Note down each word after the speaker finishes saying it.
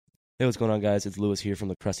Hey, what's going on, guys? It's Lewis here from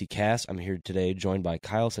the Krusty Kast. I'm here today joined by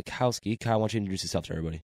Kyle Sakowski. Kyle, why don't you introduce yourself to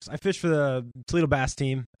everybody? I fish for the Toledo Bass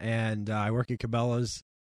team, and I work at Cabela's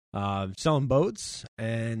selling boats,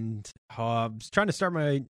 and I'm trying to start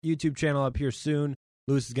my YouTube channel up here soon.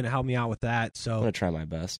 Lewis is going to help me out with that. So I'm going to try my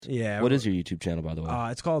best. Yeah. What is your YouTube channel, by the way?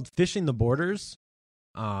 It's called Fishing the Borders,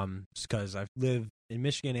 because I live in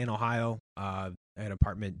Michigan and Ohio. I had an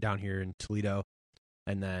apartment down here in Toledo,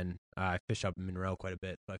 and then I fish up in Monroe quite a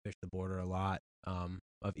bit. So I fish the border a lot,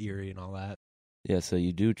 of Erie and all that. Yeah, so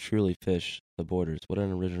you do truly fish the borders. What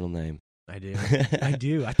an original name. I do. I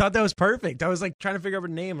do. I thought that was perfect. I was like trying to figure out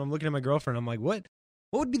a name. I'm looking at my girlfriend. I'm like, what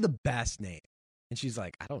would be the best name? And she's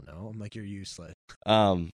like, I don't know. I'm like, you're useless.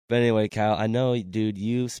 But anyway, Kyle, I know, dude,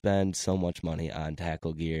 you spend so much money on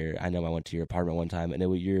tackle gear. I know I went to your apartment one time,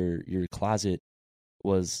 and your closet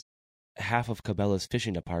was half of Cabela's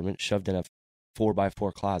fishing department shoved in a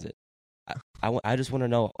 4x4 closet. I just want to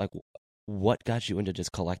know, like, what got you into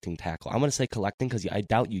just collecting tackle? I'm going to say collecting because I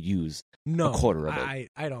doubt you use a quarter of it.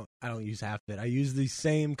 I don't use half of it. I use the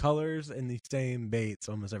same colors and the same baits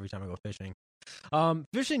almost every time I go fishing.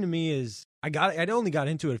 Fishing to me is, I only got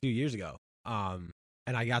into it a few years ago. And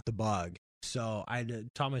I got the bug. So I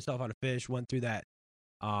taught myself how to fish, went through that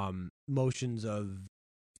motions of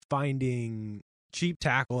finding cheap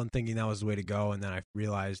tackle and thinking that was the way to go. And then I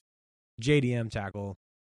realized JDM tackle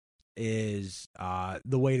is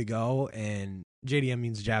the way to go, and JDM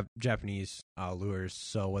means Japanese lures.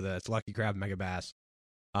 So whether that's Lucky Crab, Mega Bass,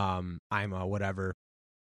 IMA, whatever,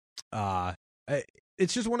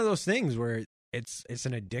 it's just one of those things where it's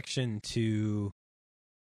an addiction to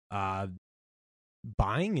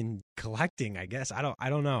buying and collecting, I guess. I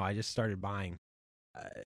don't know. I just started buying.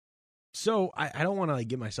 So I don't want to like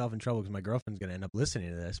get myself in trouble because my girlfriend's gonna end up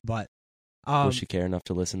listening to this, but will she care enough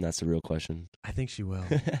to listen? That's the real question. I think she will.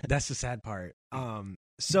 That's the sad part.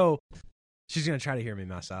 So she's going to try to hear me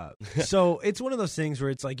mess up. So it's one of those things where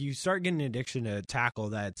it's like you start getting an addiction to tackle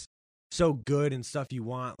that's so good and stuff you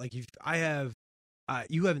want. Like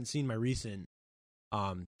you haven't seen my recent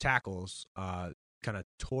tackles kind of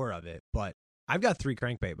tour of it, but I've got 3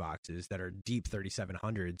 crankbait boxes that are deep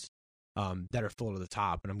 3700s that are full to the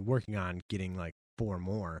top, and I'm working on getting like 4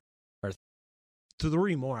 more.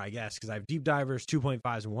 3 more, I guess, because I have deep divers,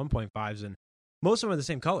 2.5s and 1.5s, and most of them are the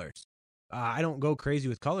same colors. I don't go crazy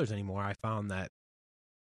with colors anymore. I found that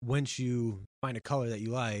once you find a color that you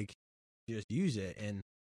like, you just use it. And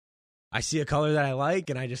I see a color that I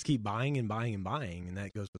like, and I just keep buying and buying and buying, and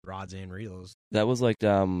that goes with rods and reels. That was like,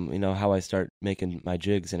 how I start making my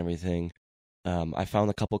jigs and everything. I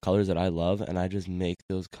found a couple colors that I love, and I just make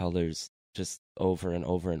those colors just over and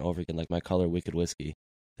over and over again, like my color Wicked Whiskey.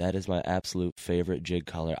 That is my absolute favorite jig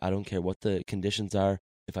color. I don't care what the conditions are.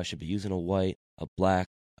 If I should be using a white, a black,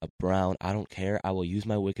 a brown, I don't care. I will use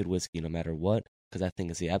my Wicked Whiskey no matter what, because I think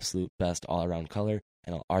it's the absolute best all-around color,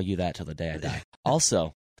 and I'll argue that till the day I die.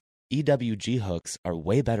 Also, EWG hooks are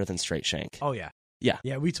way better than straight shank. Oh, yeah. Yeah.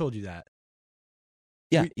 Yeah, we told you that.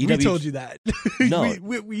 Yeah. We told you that. No.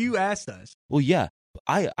 You asked us. Well, yeah.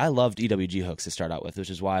 I loved EWG hooks to start out with, which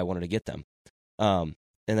is why I wanted to get them.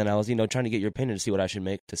 And then I was, trying to get your opinion to see what I should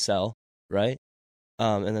make to sell, right?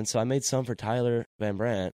 And then so I made some for Tyler Van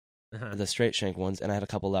Brandt, the straight shank ones, and I had a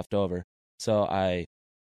couple left over. So I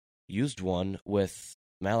used one with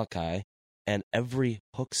Malachi, and every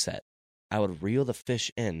hook set, I would reel the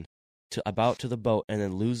fish in to the boat and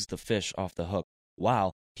then lose the fish off the hook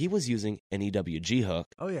while he was using an EWG hook.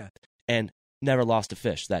 Oh, yeah. And never lost a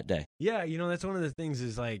fish that day. Yeah, that's one of the things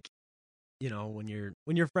is like, when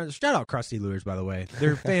you're friends, shout out Krusty Lures, by the way.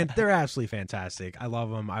 They're absolutely fantastic. I love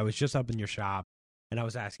them. I was just up in your shop, and I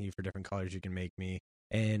was asking you for different colors you can make me,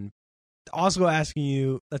 and also asking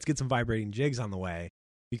you, let's get some vibrating jigs on the way,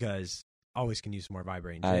 because always can use some more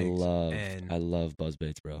vibrating jigs. I love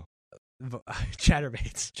buzzbaits, bro.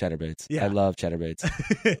 Chatterbaits. Yeah. I love chatterbaits.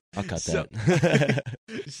 I'll cut that.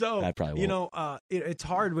 So I probably won't. It's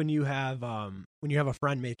hard when you have a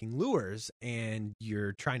friend making lures and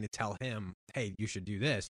you're trying to tell him, hey, you should do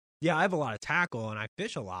this. Yeah, I have a lot of tackle and I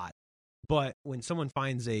fish a lot, but when someone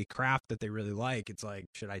finds a craft that they really like, it's like,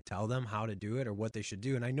 should I tell them how to do it or what they should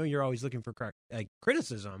do? And I know you're always looking for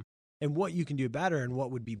criticism and what you can do better and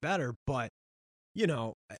what would be better, but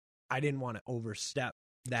I didn't want to overstep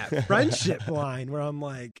that friendship line where I'm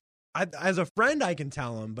like, as a friend, I can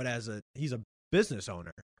tell him, but he's a business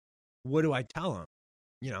owner. What do I tell him?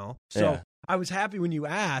 So yeah. I was happy when you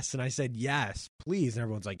asked and I said, yes, please. And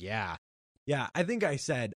everyone's like, yeah. I think I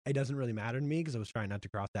said, it doesn't really matter to me because I was trying not to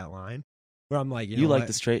cross that line. where I'm like, you like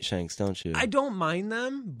the straight shanks, don't you? I don't mind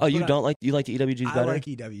them. Oh, you don't like the EWGs better? I like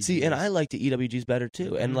EWGs. See, and I like the EWGs better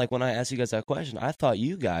too. And like when I asked you guys that question, I thought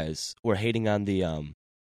you guys were hating on the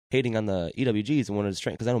EWGs and wanted to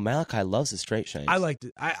straight, because I know Malachi loves the straight shanks. I like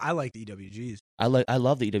the EWGs. I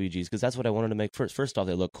love the EWGs because that's what I wanted to make first. First off,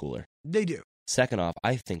 they look cooler. They do. Second off,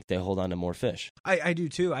 I think they hold on to more fish. I do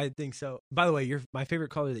too. I think so. By the way, my favorite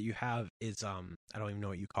color that you have is I don't even know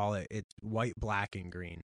what you call it. It's white, black, and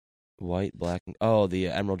green. White, black, and the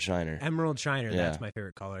Emerald Shiner. Emerald Shiner. Yeah. That's my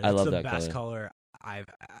favorite color. That's I love the that best color.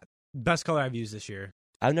 best color I've used this year.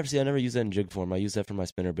 I never used that in jig form. I use that for my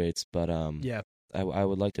spinner baits, but yeah, I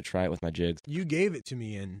would like to try it with my jigs. You gave it to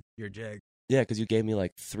me in your jig. Yeah, because you gave me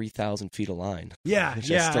like 3,000 feet of line. Yeah,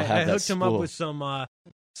 I hooked him up with some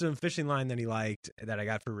fishing line that he liked that I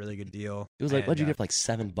got for a really good deal. It was like, what'd you get for like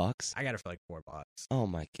 $7? I got it for like $4. Oh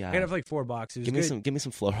my god! I got it for like $4. Give me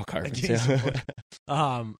some fluorocarbon too.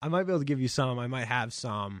 I might be able to give you some. I might have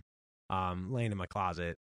some laying in my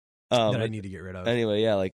closet that I need to get rid of. Anyway,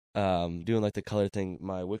 yeah, like doing like the color thing.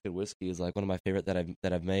 My Wicked Whiskey is like one of my favorite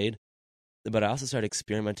that I've made. But I also started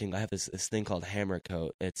experimenting. I have this thing called Hammer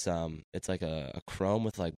Coat. It's like a chrome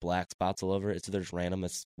with like black spots all over it. It's either just random.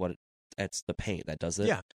 It's the paint that does it.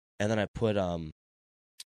 Yeah. And then I put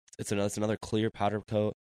it's another clear powder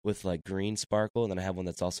coat with like green sparkle, and then I have one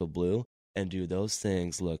that's also blue. And dude, those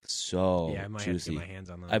things look so I might juicy. have to get my hands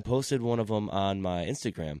on those. I posted one of them on my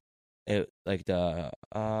Instagram. I'll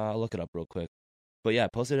look it up real quick. But yeah, I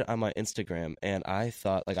posted it on my Instagram, and I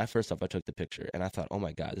thought, like, first off, I took the picture, and I thought, oh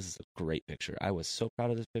my god, this is a great picture. I was so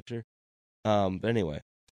proud of this picture. But anyway,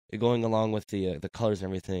 going along with the colors and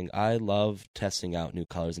everything, I love testing out new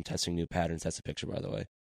colors and testing new patterns. That's a picture, by the way.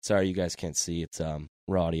 Sorry, you guys can't see. It's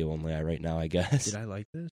raw audio only right now, I guess. Did I like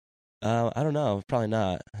this? I don't know, probably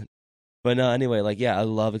not. But no, anyway, like, yeah, I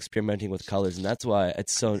love experimenting with colors, and that's why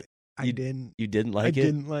it's so. You didn't like it? I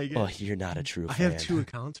didn't like it. Oh, you're not a true fan. I have 2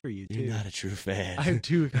 accounts for you, too. You're not a true fan. I have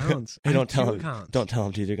 2 accounts. Hey, don't tell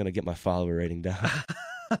them, dude. They're going to get my follower rating down.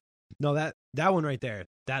 No, that one right there.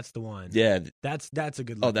 That's the one. Yeah. That's a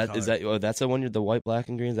good color. That's the one, the white, black,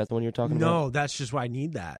 and green? Is that the one you're talking about? No, that's just why I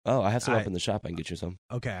need that. Oh, I have some up in the shop. I can get you some.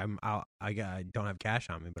 Okay, I don't have cash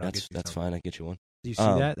on me, but I'll get you that's some. Fine. I can get you one. Do you see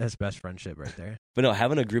that? That's best friendship right there. But no,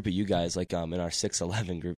 having a group of you guys, like in our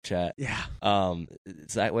 611 group chat. Yeah. So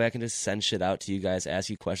that way I can just send shit out to you guys, ask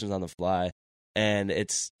you questions on the fly, and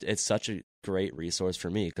it's such a great resource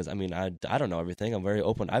for me because I mean I don't know everything. I'm very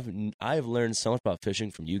open. I've learned so much about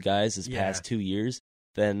fishing from you guys this past 2 years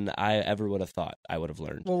than I ever would have thought I would have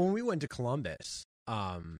learned. Well, when we went to Columbus,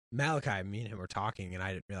 Malachi, me and him were talking, and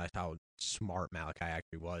I didn't realize how smart Malachi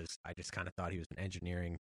actually was. I just kind of thought he was an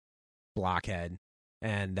engineering blockhead.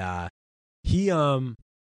 And he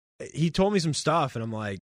told me some stuff, and I'm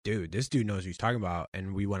like, dude, this dude knows what he's talking about.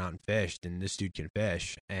 And we went out and fished, and this dude can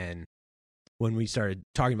fish. And when we started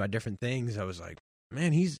talking about different things, I was like,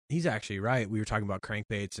 man, he's actually right. We were talking about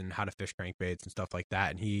crankbaits and how to fish crankbaits and stuff like that,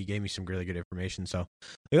 and he gave me some really good information. So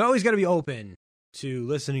you always got to be open to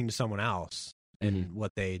listening to someone else and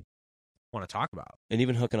what they want to talk about, and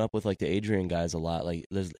even hooking up with like the Adrian guys a lot. Like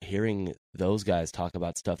hearing those guys talk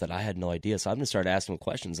about stuff that I had no idea, so I'm gonna start asking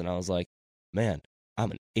questions, and I was like, man,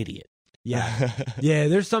 I'm an idiot. Yeah. Yeah,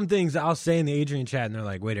 there's some things I'll say in the Adrian chat, and they're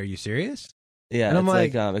like, wait, are you serious? Yeah, and I'm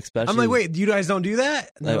like, especially I'm like, wait, you guys don't do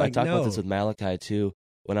that? Like, I talked no. about this with Malachi too.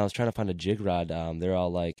 When I was trying to find a jig rod, they're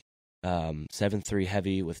all like 7.3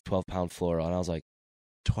 heavy with 12-pound fluoro, and I was like,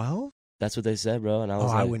 12? That's what they said, bro. And I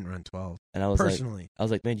was I wouldn't run 12. And I was personally,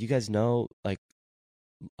 man, you guys know like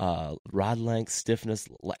rod length, stiffness,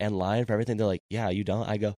 and line for everything. They're like, yeah, you don't.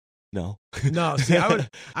 I go, no, no. See,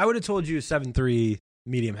 I would have told you 7.3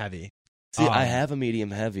 medium heavy. See, I have a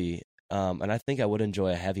medium heavy, and I think I would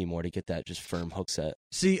enjoy a heavy more to get that just firm hook set.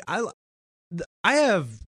 See, I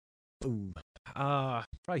have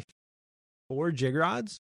probably 4 jig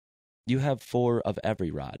rods. You have 4 of every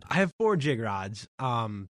rod. I have 4 jig rods,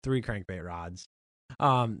 3 crankbait rods.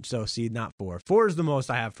 So see, not 4. 4 is the most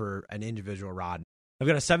I have for an individual rod. I've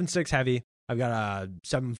got a 7.6 heavy. I've got a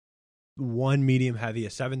 7.1 medium heavy, a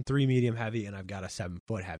 7.3 medium heavy, and I've got a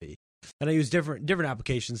 7-foot heavy. And I use different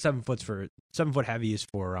applications. 7-foot heavy is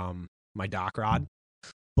for my dock rod,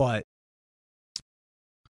 but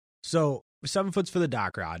so 7 foot's for the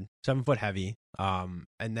dock rod, 7-foot heavy. And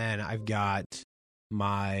then I've got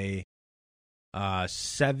my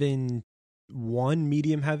 7.1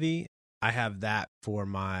 medium heavy. I have that for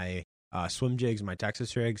my swim jigs, my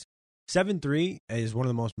Texas rigs. 7.3 is one of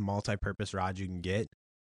the most multi-purpose rods you can get.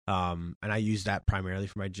 And I use that primarily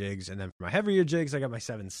for my jigs. And then for my heavier jigs, I got my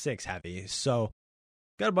 7.6 heavy. So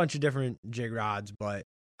got a bunch of different jig rods, but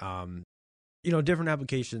different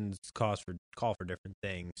applications call for different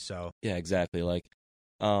things. So Yeah, exactly. Like,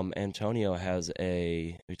 Antonio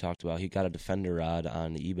we talked about, he got a Defender rod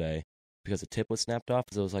on eBay because the tip was snapped off,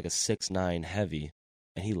 because it was like a 6'9" heavy,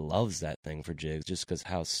 and he loves that thing for jigs just because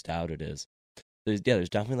how stout it is. There's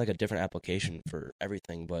definitely like a different application for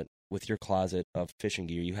everything, but with your closet of fishing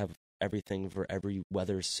gear, you have everything for every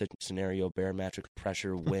weather scenario: barometric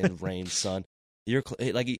pressure, wind, rain, sun.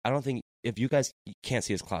 Like, I don't think, if you guys, you can't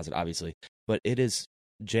see his closet obviously, but it is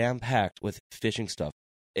jam packed with fishing stuff.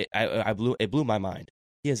 It blew my mind.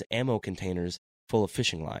 He has ammo containers full of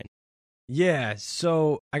fishing line. yeah,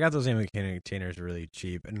 so I got those ammo containers really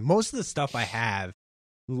cheap, and most of the stuff I have,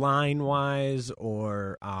 line wise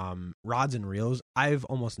or rods and reels, I've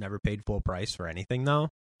almost never paid full price for anything though.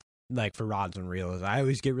 Like for rods and reels, I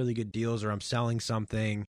always get really good deals, or I'm selling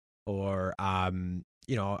something, or I'm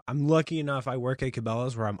lucky enough, I work at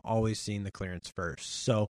Cabela's where I'm always seeing the clearance first.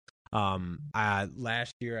 So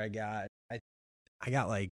last year I got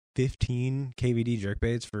like 15 KVD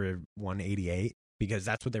jerkbaits for $188 because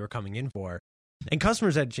that's what they were coming in for. And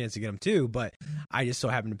customers had a chance to get them too, but I just so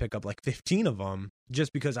happened to pick up like 15 of them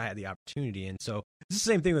just because I had the opportunity. And so it's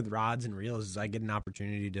the same thing with rods and reels, is I get an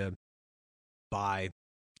opportunity to buy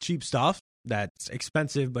cheap stuff that's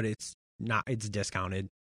expensive, but it's discounted.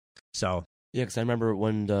 So yeah, because I remember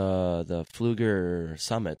when the Fluger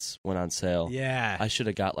Summits went on sale. Yeah, I should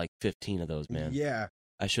have got like 15 of those, man. Yeah,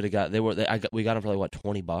 I should have got. We got them for like what,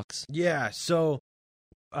 $20? Yeah, so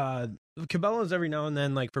Cabela's every now and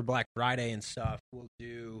then, like for Black Friday and stuff, will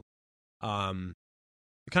do kind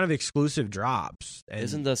of exclusive drops. And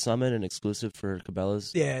isn't the Summit an exclusive for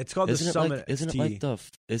Cabela's? Yeah, it's called the Summit. Isn't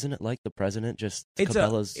it like the President? Just it's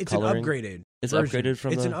Cabela's it's coloring? an upgraded. It's version. upgraded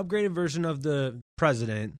from. It's an upgraded version of the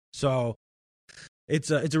President. So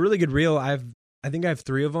it's a really good reel. I think I have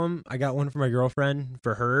 3 of them. I got one for my girlfriend,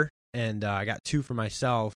 for her, and I got 2 for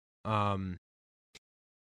myself.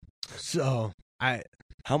 So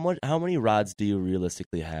how many rods do you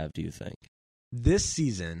realistically have, do you think? This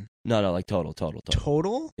season? No, like total.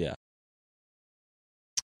 Total? Yeah.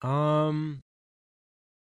 I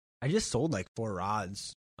just sold like 4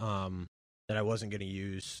 rods that I wasn't going to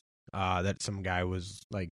use, that some guy was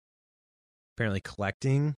like apparently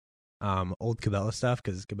collecting old Cabela stuff,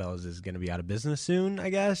 because Cabela's is going to be out of business soon, I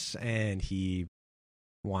guess, and he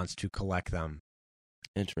wants to collect them.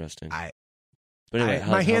 Interesting. But anyway,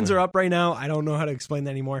 my hands are up right now. I don't know how to explain that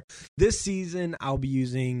anymore. This season, I'll be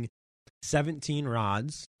using 17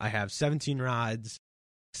 rods. I have 17 rods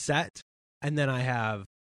set, and then I have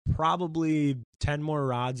probably 10 more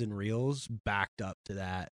rods and reels backed up to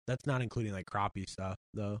that. That's not including like crappie stuff,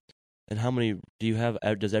 though. And how many do you have?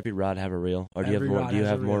 Does every rod have a reel, or do you have more? Do you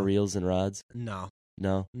have more reels than rods? No.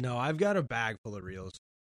 I've got a bag full of reels.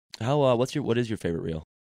 How? What is your favorite reel?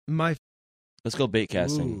 Let's go bait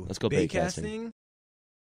casting. Let's go bait casting.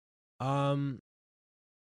 I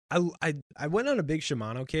went on a big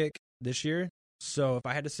Shimano kick this year, so if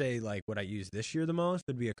I had to say like what I use this year the most,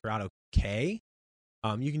 it'd be a Corrado K.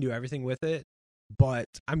 You can do everything with it, but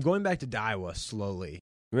I'm going back to Daiwa slowly.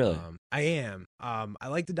 Really? I am. I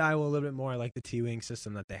like the Daiwa a little bit more. I like the T-Wing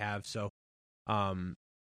system that they have. So,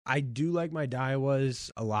 I do like my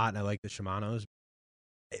Daiwas a lot, and I like the Shimanos.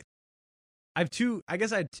 I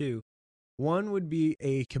guess I had 2. One would be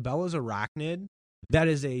a Cabela's Arachnid. That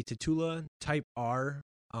is a Tatula Type R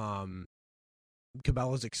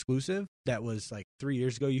Cabela's exclusive. That was like 3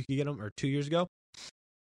 years ago you could get them, or 2 years ago.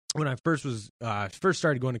 When I first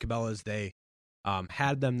started going to Cabela's, they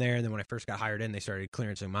had them there, and then when I first got hired in, they started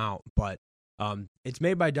clearancing them out. But it's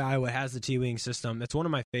made by Daiwa. It has the T-Wing system. It's one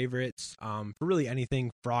of my favorites for really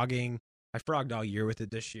anything frogging. I frogged all year with it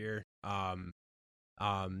this year.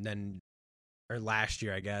 Last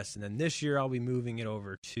year, I guess. And then this year I'll be moving it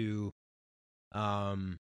over to I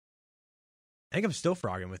think I'm still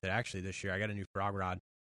frogging with it actually this year. I got a new frog rod.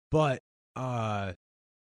 But my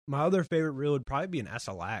other favorite reel would probably be an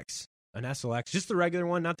SLX. An SLX, just the regular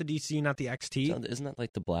one, not the DC, not the XT. So isn't that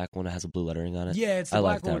like the black one that has a blue lettering on it? Yeah, it's the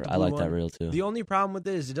black one with the blue one. I like that reel too. The only problem with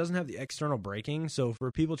it is it doesn't have the external braking, so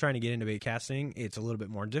for people trying to get into bait casting, it's a little bit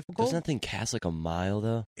more difficult. Doesn't that thing cast like a mile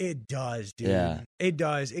though? It does, dude. Yeah. It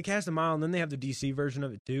does. It casts a mile, and then they have the DC version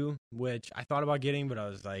of it too, which I thought about getting, but I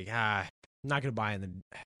was like, I'm not gonna buy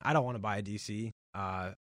I don't want to buy a DC.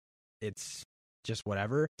 It's just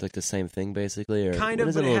whatever. It's like the same thing basically, or kind of,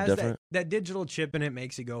 is but it a it little has different? That digital chip in it,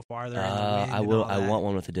 makes it go farther. I want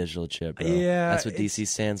one with a digital chip, bro. Yeah, that's what DC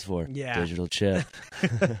stands for. Yeah, digital chip.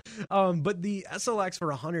 But the SLX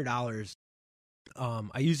for $100,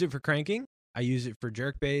 I use it for cranking, I use it for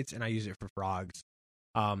jerk baits, and I use it for frogs.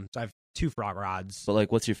 So I have 2 frog rods. But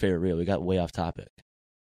like, what's your favorite reel? We got way off topic.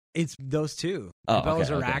 It's those two. Oh,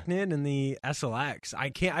 Cabela's okay. Arachnid and the SLX.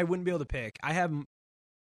 I wouldn't be able to pick. I have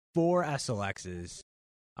 4 SLXs.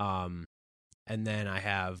 And then I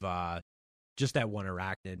have just that one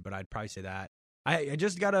Arachnid, but I'd probably say that. I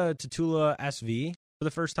just got a Tatula SV for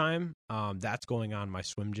the first time. That's going on my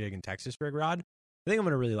swim jig and Texas rig rod. I think I'm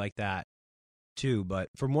going to really like that too, but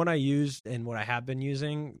from what I used and what I have been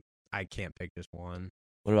using, I can't pick just one.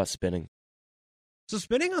 What about spinning? So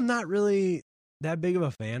spinning, I'm not really that big of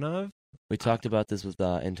a fan of. We talked about this with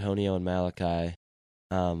Antonio and Malachi.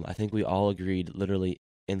 I think we all agreed literally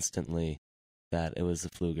instantly that it was the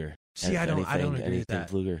Fluger. See, I don't agree with that.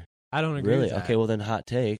 Fluger. I don't agree Really? with that. Okay, well then hot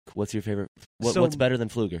take. What's your favorite? So- What's better than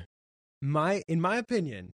Fluger? In my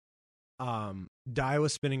opinion, Daiwa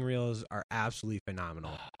spinning reels are absolutely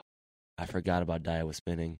phenomenal. I forgot about Daiwa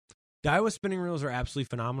spinning. Daiwa spinning reels are absolutely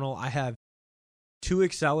phenomenal. I have 2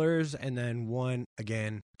 Excellers and then one,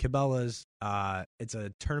 again, Cabela's. It's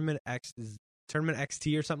a Tournament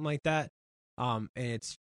XT or something like that. And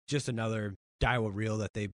it's just another Daiwa reel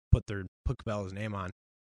that they put Cabela's name on.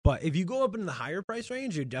 But if you go up into the higher price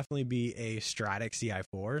range, it'd definitely be a Stratic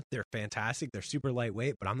CI4. They're fantastic. They're super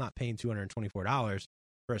lightweight, but I'm not paying $224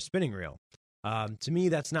 for a spinning reel. To me,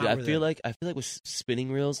 that's not. Yeah, where I feel like with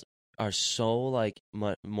spinning reels are so like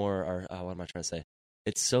much more. What am I trying to say?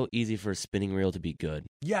 It's so easy for a spinning reel to be good.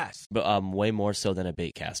 Yes, but way more so than a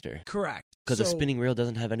bait caster. Correct. Because a spinning reel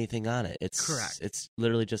doesn't have anything on it. It's correct. It's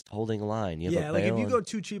literally just holding a line. Like if you go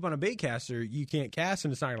too cheap on a bait caster, you can't cast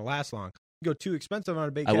and it's not going to last long. You go too expensive on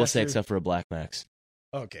a bait caster. I will say, except for a Black Max.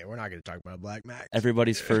 Okay, we're not going to talk about Black Max.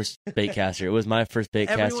 Everybody's first bait caster. It was my first bait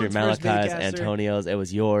caster. Malachi's, Antonio's. It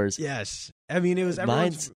was yours. Yes. I mean, it was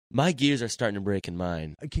everyone's. My gears are starting to break in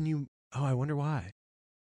mine. Can you? Oh, I wonder why.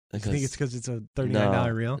 I think it's because it's a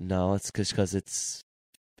 $39 reel. No, it's because it's.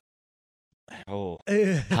 Oh,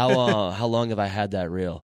 how long have I had that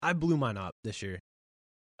reel? I blew mine up this year.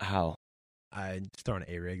 How? I just throwing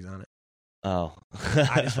A-rigs on it. Oh,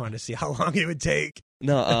 I just wanted to see how long it would take.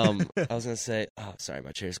 No, I was gonna say. Oh, sorry,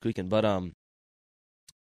 my chair's squeaking. But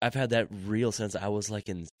I've had that reel since I was like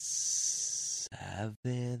in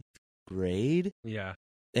 7th grade. Yeah.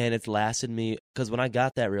 And it's lasted me, because when I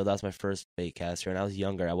got that reel, that was my first bait caster, and I was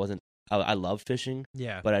younger. I loved fishing.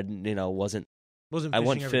 Yeah. But I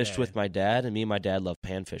went fished with my dad, and me and my dad love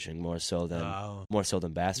pan fishing more so than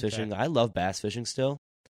bass fishing. I love bass fishing still.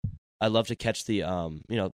 I love to catch the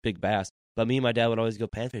big bass, but me and my dad would always go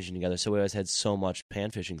pan fishing together. So we always had so much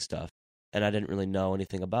pan fishing stuff, and I didn't really know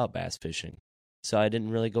anything about bass fishing, so I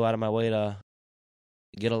didn't really go out of my way to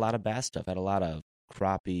get a lot of bass stuff. I had a lot of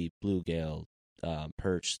crappie, bluegill,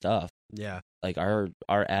 perch stuff. Yeah. Like our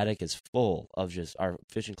attic is full of our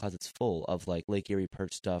fishing closet's full of like Lake Erie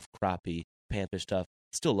perch stuff, crappie, panfish stuff.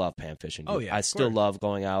 Still love pan fishing. Dude. Oh yeah. I still love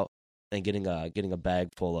going out and getting a bag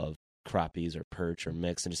full of crappies or perch or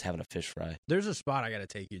mix and just having a fish fry. There's a spot I got to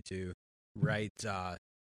take you to right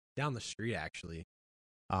down the street actually.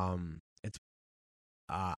 It's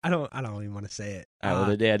I don't even want to say it.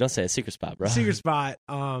 Don't say a secret spot, bro. Secret spot.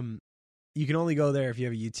 You can only go there if you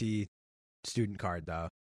have a UT student card though.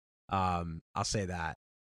 I'll say that.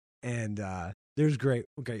 And there's great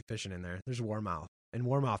fishing in there. There's warmouth. And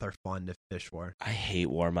warmouth are fun to fish for. I hate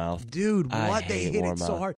warmouth. Dude, what? They hit it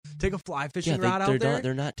so hard. Take a fly fishing rod out there.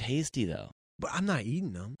 They're not tasty though. But I'm not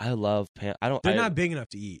eating them. I love pan. They're not big enough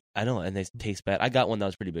to eat. I know, and they taste bad. I got one that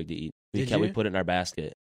was pretty big to eat. We put it in our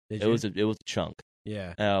basket. It was a chunk.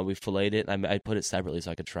 Yeah. We filleted it. I put it separately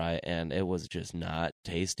so I could try it, and it was just not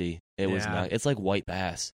tasty. It was not. It's like white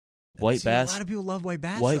bass. White bass. A lot of people love white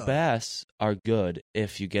bass. White bass are good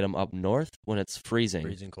if you get them up north when it's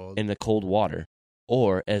freezing cold in the cold water.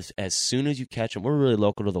 Or as soon as you catch them, we're really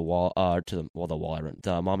local to the walleye run,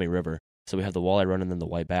 the Maumee River. So we have the walleye run and then the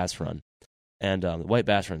white bass run. And the white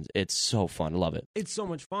bass runs, it's so fun. I love it. It's so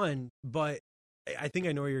much fun, but I think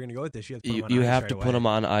I know where you're going to go with this. You have to put them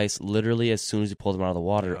on ice literally as soon as you pull them out of the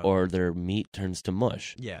water, or their meat turns to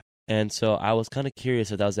mush. Yeah. And so I was kind of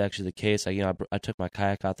curious if that was actually the case. I took my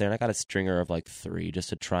kayak out there and I got a stringer of like 3 just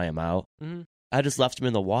to try them out. Mm-hmm. I just left them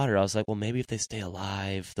in the water. I was like, well, maybe if they stay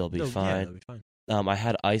alive, they'll be fine. Yeah, they'll be fine. I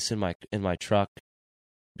had ice in my truck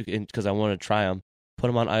because I wanted to try them. Put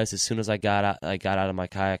them on ice as soon as I got out of my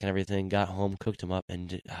kayak and everything. Got home, cooked them up,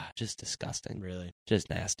 and just disgusting. Really, just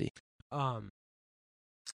nasty.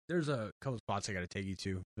 There's a couple spots I got to take you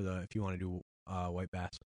to if you want to do white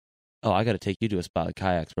bass. Oh, I got to take you to a spot of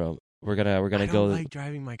kayaks, bro. We're gonna go. I don't like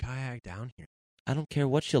driving my kayak down here. I don't care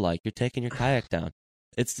what you like. You're taking your kayak down.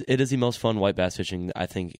 It is the most fun white bass fishing I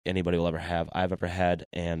think anybody will ever have. I've ever had,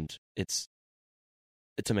 and it's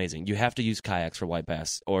amazing. You have to use kayaks for white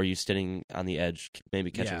bass, or you sitting on the edge,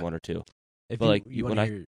 maybe catching one or two. If But you want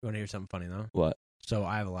to hear something funny though? What? So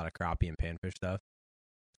I have a lot of crappie and panfish stuff.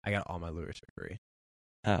 I got all my lures for free.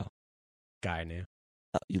 How? Guy I knew.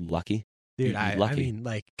 You lucky. Dude, lucky. I mean,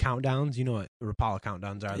 like countdowns. You know what Rapala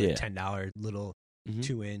countdowns are? Yeah. The $10 little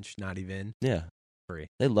 2-inch, not even. Yeah. Free.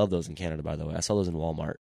 They love those in Canada, by the way. I saw those in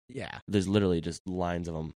Walmart. Yeah. There's literally just lines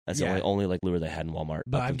of them. That's the only like lure they had in Walmart.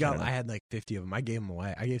 But I had like 50 of them. I gave them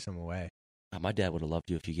away. I gave some away. My dad would have loved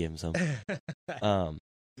you if you gave him some.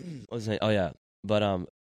 What was I saying? Oh yeah, but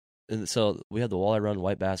and so we have the walleye run,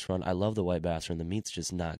 white bass run. I love the white bass run. The meat's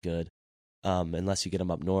just not good, unless you get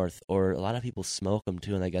them up north. Or a lot of people smoke them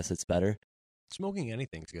too, and I guess it's better. Smoking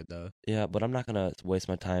anything's good though. Yeah, but I'm not gonna waste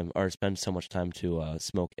my time or spend so much time to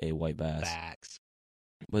smoke a white bass. Facts.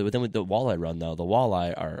 But then with the walleye run though, the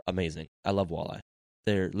walleye are amazing. I love walleye.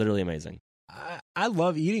 They're literally amazing. I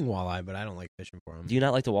love eating walleye, but I don't like fishing for them. Do you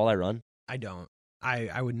not like the walleye run? I don't.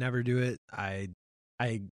 I would never do it. I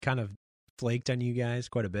kind of flaked on you guys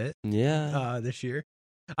quite a bit. Yeah. This year,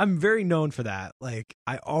 I'm very known for that. Like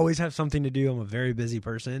I always have something to do. I'm a very busy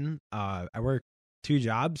person. I work 2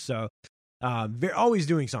 jobs, so always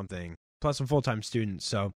doing something. Plus, I'm a full-time student,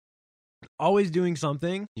 so always doing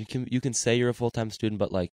something. You can say you're a full-time student,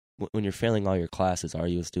 but like when you're failing all your classes, are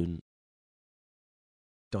you a student?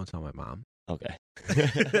 Don't tell my mom. Okay.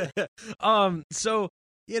 So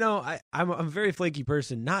you know, I'm a very flaky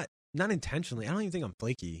person. Not intentionally. I don't even think I'm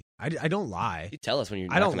flaky. I don't lie. You tell us when you're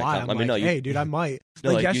not I don't gonna lie. come. I'm like, hey, dude, I might.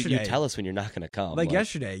 No, like yesterday. you tell us when you're not going to come. Like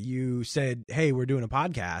yesterday, you said, hey, we're doing a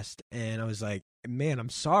podcast. And I was like, man, I'm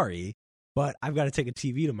sorry, but I've got to take a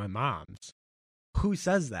TV to my mom's. Who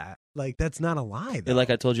says that? Like, that's not a lie, though. And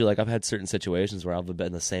like I told you, like I've had certain situations where I've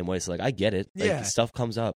been the same way. So like I get it. Like, yeah. Stuff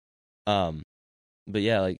comes up. But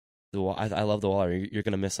yeah, like I love the walleye. You're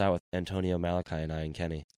going to miss out with Antonio, Malachi, and I and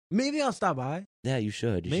Kenny. Maybe I'll stop by. Yeah, you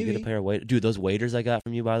should. You Maybe. should get a pair of waders. Dude, those waders I got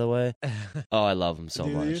from you, by the way. Oh, I love them so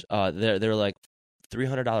much. They're like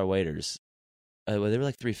 $300 waders. They were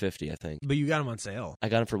like $350, I think. But you got them on sale. I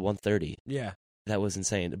got them for $130. Yeah. That was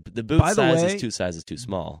insane. The boot size is 2 sizes too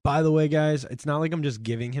small. By the way, guys, it's not like I'm just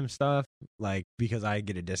giving him stuff like because I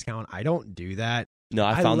get a discount. I don't do that. No,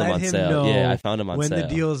 I found them on sale. Yeah, I found them on when sale.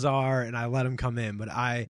 the deals are, and I let them come in. But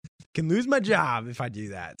I can lose my job if I do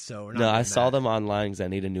that. So we're not. No, I saw them online because I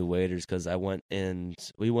needed new waders because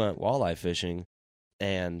we went walleye fishing,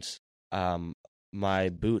 and my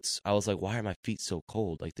boots. I was like, why are my feet so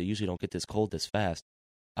cold? Like they usually don't get this cold this fast.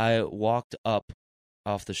 I walked up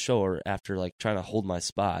off the shore after like trying to hold my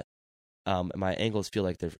spot. My ankles feel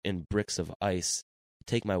like they're in bricks of ice.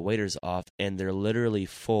 Take my waders off, and they're literally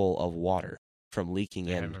full of water from leaking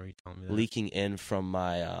in from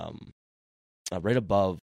my right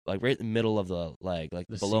above, like right in the middle of the leg, like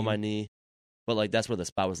below my knee, but like that's where the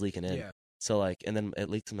spot was leaking in. Yeah. So like, and then it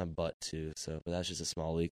leaked in my butt too. So, but that's just a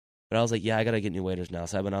small leak. But I was like, yeah, I gotta get new waders now.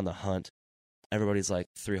 So I've been on the hunt. Everybody's like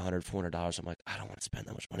 $300, $400. I'm like, I don't want to spend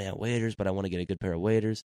that much money on waders, but I want to get a good pair of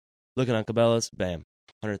waders. Looking on Cabela's, bam,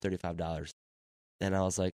 $135. And I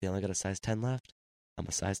was like, they only got a size 10 left. I'm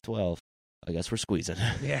a size 12. I guess we're squeezing.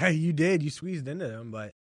 Yeah, you did. You squeezed into them, but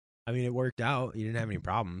I mean, it worked out. You didn't have any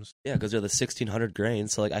problems. Yeah, because they're the 1600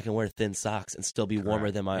 grains, so like I can wear thin socks and still be warmer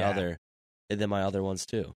than my other ones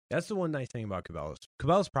too. That's the one nice thing about Cabela's.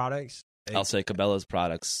 Cabela's products. I'll say Cabela's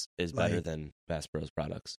products is better than Bass Pro's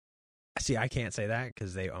products. See, I can't say that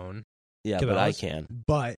because they own. Yeah, Cabela's, but I can.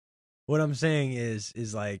 But what I'm saying is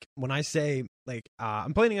like when I say like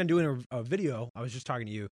I'm planning on doing a video. I was just talking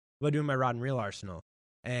to you about doing my rod and reel arsenal,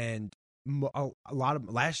 and a lot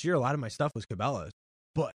of my stuff was Cabela's,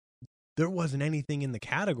 but there wasn't anything in the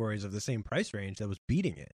categories of the same price range that was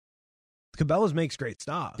beating it. Cabela's makes great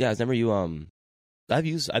stuff. Yeah, I remember you. I've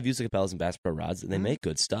used the Cabela's and Bass Pro rods, and they make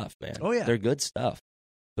good stuff, man. Oh yeah, they're good stuff.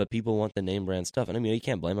 But people want the name brand stuff, and I mean, you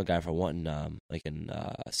can't blame a guy for wanting like an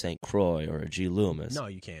St. Croix or a G. Loomis. No,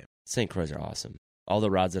 you can't. St. Croix are awesome. All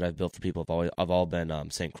the rods that I've built for people have all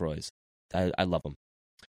been St. Croix. I love them.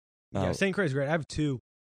 Yeah, St. Croix is great. I have 2.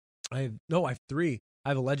 I have 3. I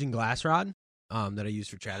have a Legend glass rod that I use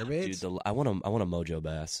for chatterbaits. Dude, I want a Mojo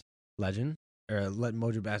Bass. Legend or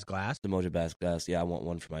Mojo Bass glass. The Mojo Bass glass. Yeah, I want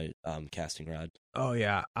one for my casting rod. Oh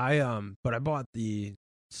yeah, but I bought the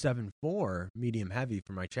 7.4 medium heavy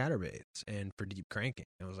for my chatterbaits and for deep cranking.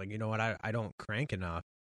 I was like, you know what? I don't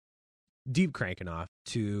deep crank enough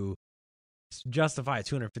to justify a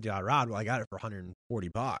 $250 rod. Well, I got it for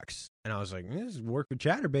 $140, and I was like, this will work for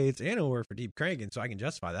chatterbaits and it'll work for deep cranking, so I can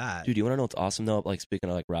justify that. Dude, you want to know what's awesome though? Like speaking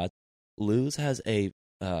of like rods, Lew's has a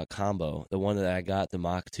combo, the one that I got, the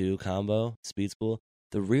Mach 2 combo speed spool.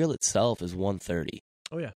 The reel itself is $130.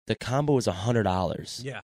 Oh yeah, the combo is $100.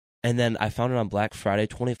 Yeah, and then I found it on Black Friday,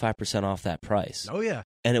 25% off that price. Oh yeah,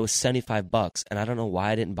 and it was $75, and I don't know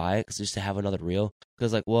why I didn't buy it, because just to have another reel.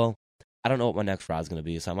 Because like, well, I don't know what my next rod's gonna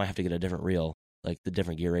be, so I might have to get a different reel, like the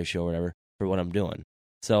different gear ratio or whatever for what I'm doing.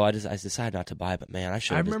 So I decided not to buy it, but man, I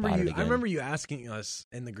should have just bought it again. I remember you asking us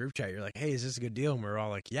in the group chat. You're like, "Hey, is this a good deal?" And we're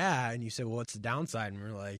all like, "Yeah." And you said, "Well, what's the downside?" And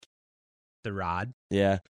we're like, "The rod."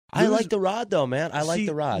 Yeah, I like the rod though, man. I like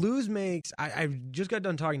the rod. Luz makes. I just got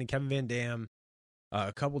done talking to Kevin Van Dam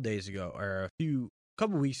a couple days ago, or a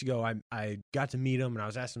couple weeks ago. I got to meet him, and I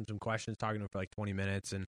was asking him some questions, talking to him for like 20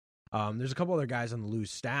 minutes. And there's a couple other guys on the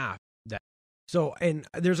Luz staff and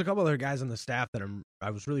there's a couple other guys on the staff that I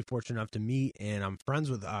was really fortunate enough to meet, and I'm friends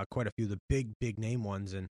with quite a few of the big name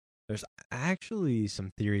ones. And there's actually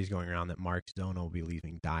some theories going around that Mark Zona will be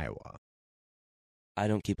leaving Daiwa. I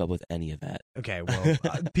don't keep up with any of that. Okay, well,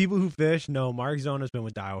 people who fish know Mark Zona's been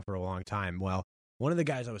with Daiwa for a long time. Well, one of the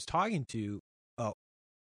guys I was talking to,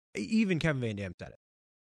 even Kevin Van Dam said it.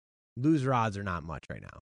 Luz rods are not much right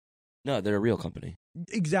now. No, they're a real company.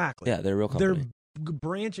 Exactly. Yeah, they're a real company. They're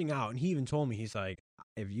branching out, and he even told me, he's like,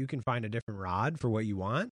 if you can find a different rod for what you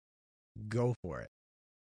want, go for it.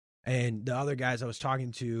 And the other guys I was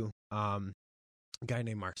talking to, a guy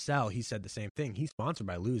named Marcel, he said the same thing. He's sponsored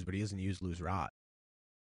by Luz, but he doesn't use Luz rod.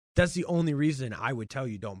 That's the only reason I would tell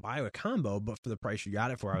you don't buy a combo, but for the price you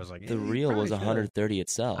got it for, I was like, the reel was $130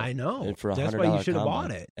 itself. I know. And for $100 that's why you should have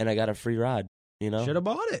bought it. And I got a free rod. You know, should have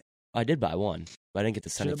bought it. I did buy one, but I didn't get the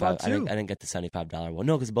 $75. I didn't get the $75 one.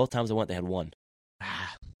 No, because both times I went, they had one.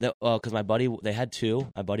 Because my buddy, they had two.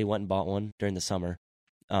 My buddy went and bought one during the summer,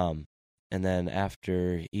 and then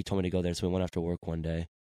after he told me to go there, so we went after work one day.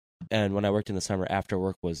 And when I worked in the summer, after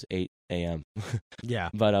work was 8 a.m. Yeah,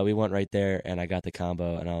 but we went right there, and I got the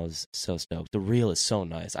combo, and I was so stoked. The reel is so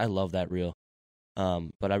nice. I love that reel.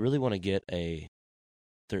 But I really want to get a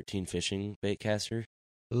 13 fishing bait caster.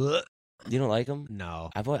 Ugh. You don't like them?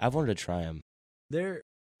 No, I've wanted to try them.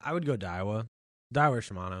 I would go Daiwa or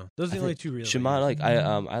Shimano. Those are the only two reels. Shimano,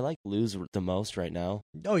 I like Luz the most right now.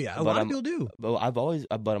 Oh yeah, a lot of people do. But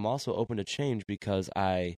I'm also open to change because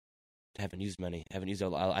I haven't used many. I've used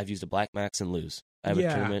a Black Max and Luz. I have a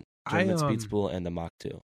tournament speed spool and the Mach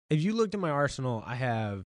 2. If you looked at my arsenal, I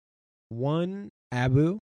have one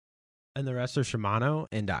Abu, and the rest are Shimano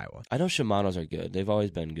and Daiwa. I know Shimanos are good. They've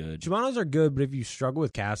always been good. Shimanos are good, but if you struggle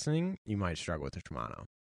with casting, you might struggle with the Shimano.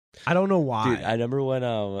 I don't know why. Dude, I remember when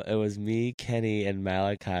it was me, Kenny, and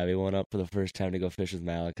Malachi. We went up for the first time to go fish with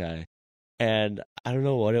Malachi. And I don't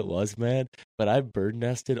know what it was, man, but I bird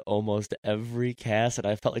nested almost every cast, and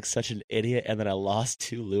I felt like such an idiot, and then I lost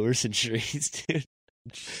 2 lures and trees, dude.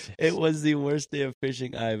 It was the worst day of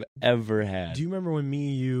fishing I've ever had. Do you remember when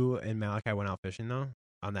me, you, and Malachi went out fishing, though?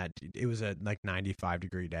 On that, it was a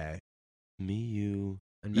 95-degree day. Me, you,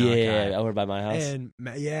 and Malachi. Yeah, over by my house. And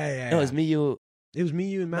yeah. No, it was me, you. It was me,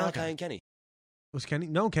 you, and Malachi and Kenny. Was Kenny?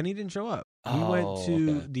 No, Kenny didn't show up. We went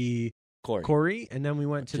to the Corey, and then we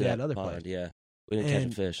went to that other place. Yeah, we didn't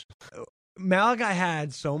catch a fish. Malachi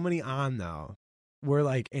had so many on though.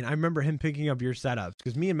 And I remember him picking up your setups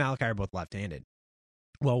because me and Malachi are both left-handed.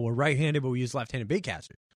 Well, we're right-handed, but we use left-handed bait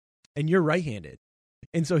casters, and you're right-handed,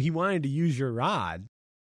 and so he wanted to use your rod,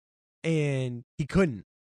 and he couldn't.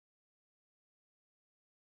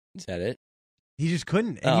 Is that it? He just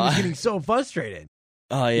couldn't, and he was getting so frustrated.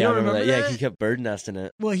 Oh yeah, I remember that. Yeah, he kept bird nesting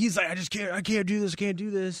it. Well, he's like, I can't do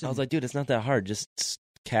this. And I was like, dude, it's not that hard. Just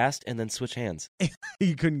cast and then switch hands.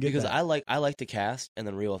 He couldn't get because I like to cast and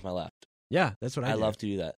then reel with my left. Yeah, that's what I do. love to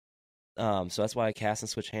do that. So that's why I cast and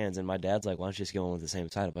switch hands. And my dad's like, why don't you just get one with the same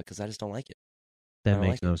side? I'm like, because I just don't like it. That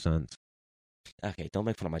makes no sense. Okay, don't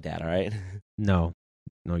make fun of my dad, all right? No,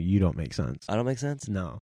 you don't make sense. I don't make sense?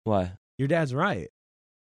 No. Why? Your dad's right.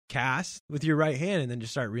 Cast with your right hand and then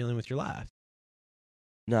just start reeling with your left.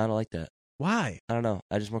 No, I don't like that. Why? I don't know.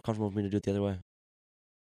 I just more comfortable for me to do it the other way.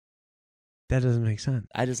 That doesn't make sense.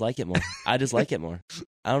 I just like it more. I don't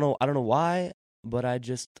know why, but I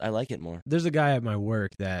like it more. There's a guy at my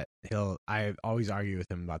work that I always argue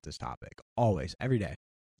with him about this topic. Always. Every day.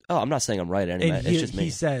 Oh, I'm not saying I'm right anyway. It's just me. He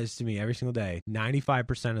says to me every single day,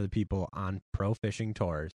 95% of the people on pro fishing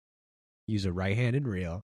tours use a right-handed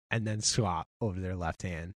reel and then swap over their left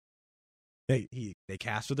hand. They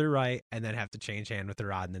cast with their right and then have to change hand with the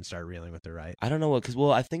rod and then start reeling with their right. I don't know what,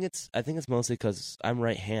 I think it's mostly because I'm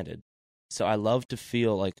right-handed, so I love to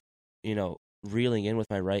feel like, reeling in with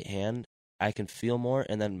my right hand. I can feel more,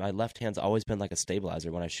 and then my left hand's always been like a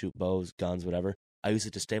stabilizer when I shoot bows, guns, whatever. I use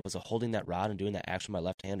it to stabilize. So holding that rod and doing that action with my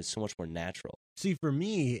left hand is so much more natural. See, for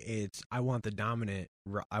me, I want my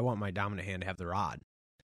dominant hand to have the rod,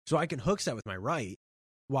 so I can hook set with my right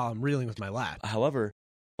while I'm reeling with my left. However,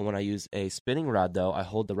 when I use a spinning rod, though, I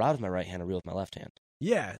hold the rod with my right hand and reel with my left hand.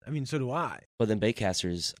 Yeah, I mean, so do I. But then bait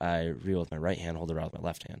casters, I reel with my right hand, hold it around with my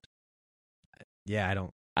left hand. Yeah, I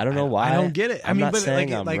don't know why. I don't get it. I'm not but saying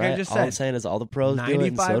like right. I just all said, I'm saying is all the pros do it,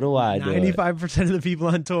 and so do I. 95% of the people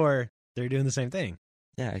on tour, they're doing the same thing.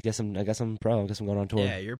 Yeah, I guess I'm pro. I guess I'm going on tour.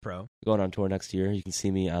 Yeah, you're pro. Going on tour next year. You can see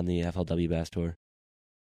me on the FLW Bass Tour.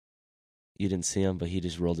 You didn't see him, but he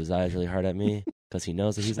just rolled his eyes really hard at me because he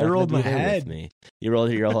knows that he's not going to be there with me. You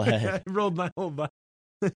rolled your whole head. I rolled my whole body.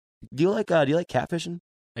 Do you like catfishing?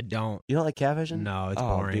 I don't. You don't like catfishing? No, it's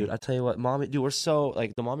boring. Dude, I tell you what, we're so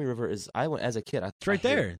like the Maumee River is. I went as a kid. It's right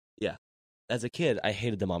there. Yeah, as a kid, I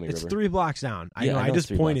hated the Maumee River. It's 3 blocks down. I know. I I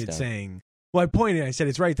just pointed, saying. Well, I pointed. I said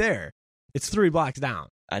it's right there. It's 3 blocks down.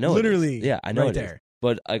 I know. Literally. Yeah, I know. Right there.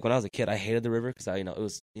 But like when I was a kid, I hated the river because it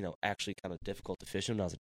was actually kind of difficult to fish in when I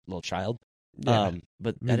was a little child. Yeah.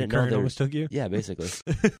 But I I didn't know there almost took you. Yeah, basically.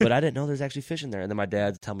 But I didn't know there's actually fish in there. And then my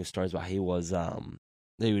dad would tell me stories about how him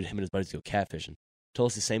and his buddies go catfishing.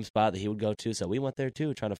 Told us the same spot that he would go to, so we went there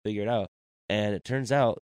too, trying to figure it out. And it turns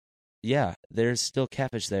out, yeah, there's still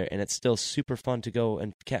catfish there, and it's still super fun to go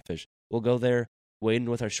and catfish. We'll go there, wading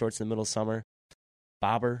with our shorts in the middle of summer,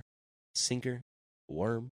 bobber, sinker,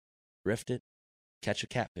 worm, rift it, catch a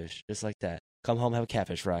catfish, just like that. Come home, have a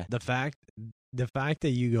catfish fry. The fact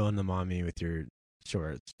that you go in the Maumee with your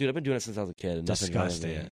shorts, dude, I've been doing it since I was a kid. And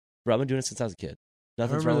disgusting. Bro, I've been doing it since I was a kid.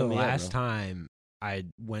 Nothing's wrong with me. The last time I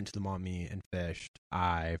went to the Maumee and fished,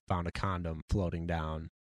 I found a condom floating down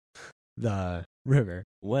the river.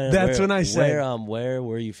 When I said, where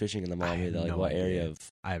were you fishing in the Maumee? Like what area of?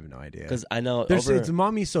 I have no idea. Because I know it's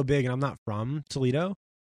Maumee's so big, and I'm not from Toledo.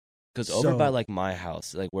 Because over by like my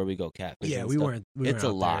house, like where we go catfishing, yeah, we weren't. It's a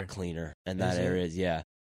lot cleaner, and that area is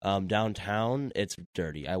downtown. It's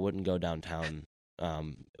dirty. I wouldn't go downtown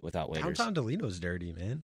without waders. Downtown Toledo's dirty,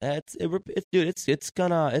 man. It's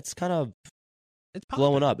kind of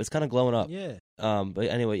glowing up. It's kind of glowing up. Yeah. But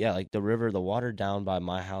anyway, yeah, like the river, the water down by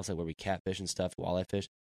my house, like where we catfish and stuff, walleye fish,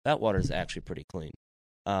 that water is actually pretty clean.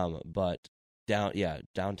 But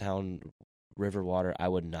downtown river water, I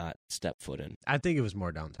would not step foot in. I think it was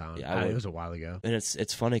more downtown. Yeah, it was a while ago. And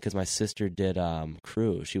it's funny because my sister did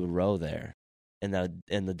cruise. She would row there in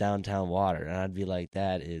the downtown water, and I'd be like,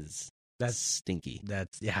 that's stinky.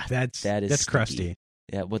 That's crusty.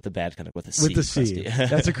 Yeah, with the bad kind of with the C. With the C.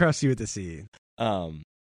 That's a crusty with the C.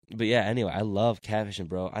 But yeah, anyway, I love catfishing,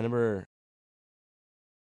 bro. I remember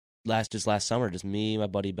last summer, just me, my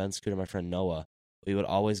buddy Ben Scooter, my friend Noah, we would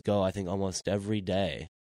always go, I think, almost every day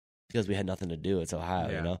because we had nothing to do. It's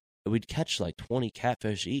Ohio, But we'd catch like 20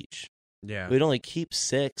 catfish each. Yeah. We'd only keep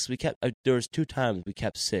 6. We kept there was 2 times we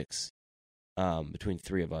kept 6 between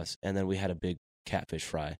 3 of us, and then we had a big catfish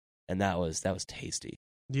fry, and that was tasty.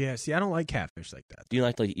 Yeah, see, I don't like catfish like that. Do you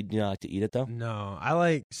like to eat it though? No, I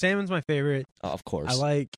like salmon's my favorite. Of course. I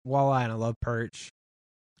like walleye and I love perch.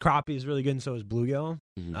 Crappie is really good, and so is bluegill.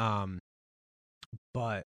 Mm-hmm.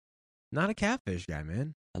 But not a catfish guy,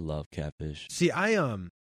 man. I love catfish. See, where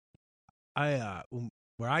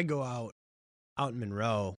I go out in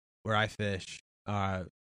Monroe, where I fish,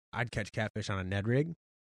 I'd catch catfish on a Ned rig,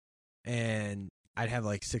 and I'd have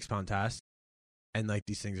like 6-pound test, and like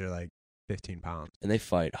these things are like 15 pounds. And they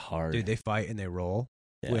fight hard. Dude, they fight and they roll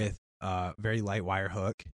with very light wire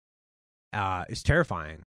hook. It's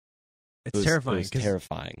terrifying. It's terrifying.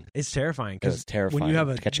 It's terrifing because when you have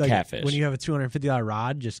a catch catfish, when you have a $250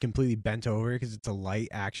 rod just completely bent over because it's a light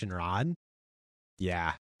action rod.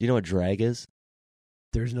 Yeah. Do you know what drag is?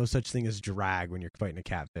 There's no such thing as drag when you're fighting a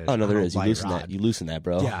catfish. Oh no, there is. You loosen that,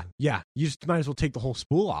 bro. Yeah. You just might as well take the whole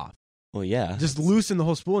spool off. Well, yeah. Just loosen the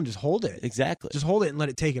whole spool and just hold it. Exactly. Just hold it and let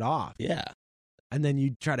it take it off. Yeah. And then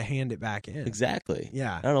you try to hand it back in. Exactly.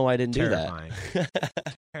 Yeah. I don't know why I didn't do that.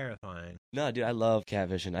 Terrifying. No, dude, I love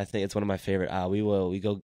catfishing. I think it's one of my favorite. We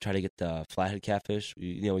go try to get the flathead catfish.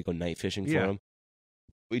 We go night fishing for them.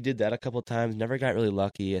 We did that a couple of times. Never got really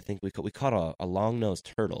lucky. I think we caught a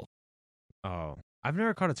long-nosed turtle. Oh, I've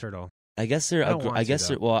never caught a turtle. I guess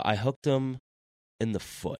well, I hooked him in the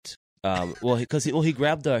foot. Because he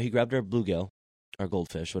grabbed our bluegill, our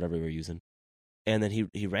goldfish, whatever we were using, and then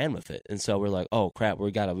he ran with it. And so we're like, oh crap, we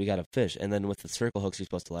got a fish. And then with the circle hooks, you're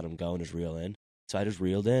supposed to let him go and just reel in. So I just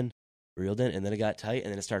reeled in, and then it got tight,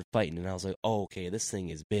 and then it started fighting. And I was like, oh, okay, this thing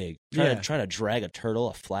is big. Trying to drag a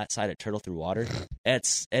flat-sided turtle through water.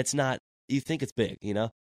 It's not. You think it's big,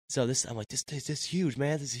 So I'm like, this is huge,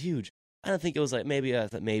 man. This is huge. I don't think it was like maybe a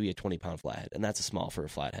 20-pound flathead, and that's a small for a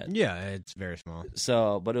flathead. Yeah, it's very small.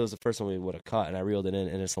 So, but it was the first one we would have caught, and I reeled it in,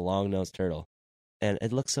 and it's a long-nosed turtle, and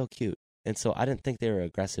it looks so cute. And so I didn't think they were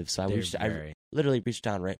aggressive, so I literally reached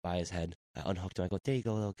down right by his head. I unhooked him. I go, there you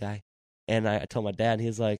go, little guy. And I told my dad, and he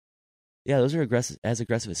was like, Yeah, those are as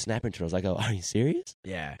aggressive as snapping turtles. I go, are you serious?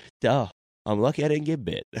 Yeah. Oh, I'm lucky I didn't get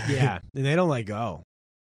bit. Yeah, and they don't let go.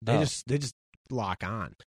 They Oh. just lock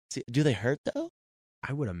on. See, do they hurt though?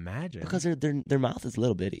 I would imagine Because their mouth is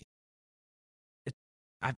little bitty.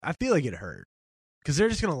 I feel like it hurt because they're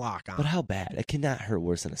just gonna lock on. But how bad? It cannot hurt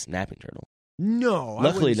worse than a snapping turtle. No,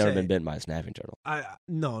 Luckily, I've never been bitten by a snapping turtle.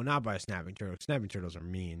 No, not by a snapping turtle. Snapping turtles are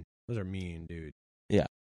mean. Those are mean, dude. Yeah,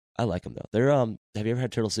 I like them though. They're Have you ever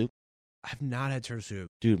had turtle soup? I've not had turtle soup.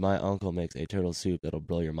 Dude, my uncle makes a turtle soup that'll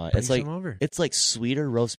blow your mind. Bring some over. It's like sweeter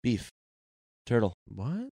roast beef turtle.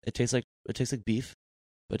 What? It tastes like beef,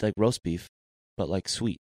 but like roast beef, but like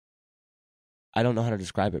sweet. I don't know how to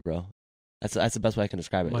describe it, bro. That's the best way I can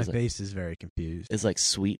describe it. My face is very confused. It's like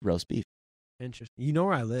sweet roast beef. Interesting. You know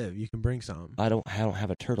where I live. You can bring some. I don't have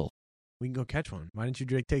a turtle. We can go catch one. Why didn't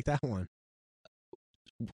you take that one?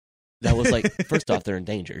 That was like, first off, they're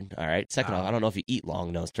endangered. All right. Second off, I don't know if you eat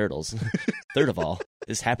long-nosed turtles. Third of all,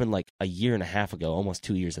 this happened like a year and a half ago, almost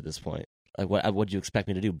 2 years at this point. Like, what do you expect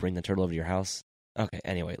me to do? Bring the turtle over to your house? Okay.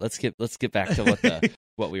 Anyway, let's get back to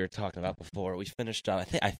what we were talking about before. We finished. I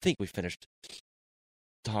think we finished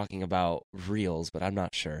talking about reels, but I'm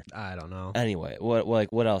not sure. I don't know. Anyway,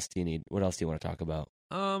 what else do you need? What else do you want to talk about?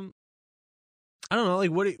 I don't know.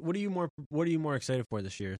 Like, what are you more excited for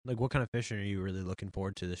this year? Like, what kind of fishing are you really looking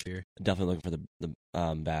forward to this year? Definitely looking for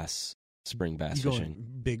the bass, spring bass fishing.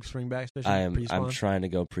 Big spring bass fishing. I'm trying to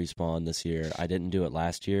go pre-spawn this year. I didn't do it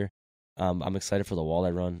last year. I'm excited for the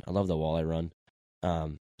walleye run. I love the walleye run.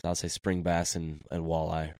 So I'll say spring bass and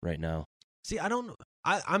walleye right now. See,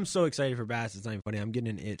 I'm so excited for bass. It's not even funny. I'm getting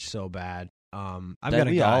an itch so bad.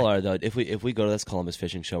 We all are though. If we go to this Columbus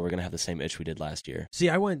fishing show, we're gonna have the same itch we did last year. See,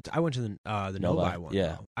 I went to the Novi one. Yeah,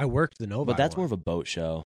 though. I worked the Novi, but that's one. more of a boat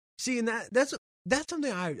show. See, and that's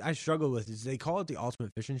something I struggle with. Is they call it the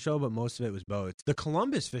ultimate fishing show, but most of it was boats. The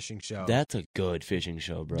Columbus fishing show. That's a good fishing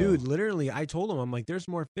show, bro. Dude, literally, I told him, I'm like, there's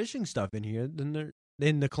more fishing stuff in here than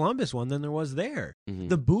in the Columbus one than there was there. Mm-hmm.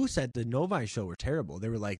 The booths at the Novi show were terrible. They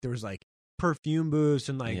were like, there was like perfume booths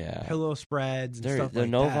and like pillow spreads and stuff like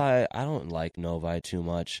Novi, that. I don't like Novi too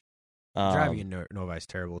much. Driving in Novi is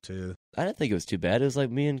terrible too. I didn't think it was too bad. It was like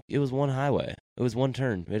it was one highway. It was one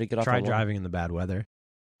turn. We had to get off. Try driving in the bad weather.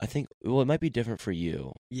 I think, well, it might be different for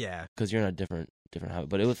you. Yeah. Because you're on a different highway.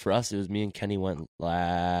 But it was for us, it was me and Kenny went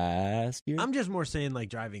last year. I'm just more saying like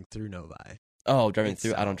driving through Novi. Oh, driving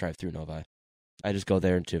through. I don't drive through Novi. I just go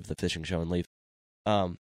there to the fishing show and leave.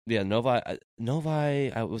 Yeah, Novi. It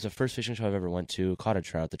was the first fishing show I've ever went to. Caught a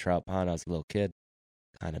trout at the trout pond. I was a little kid.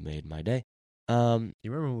 Kind of made my day. You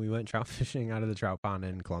remember when we went trout fishing out of the trout pond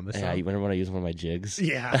in Columbus? Yeah, you remember when I used one of my jigs?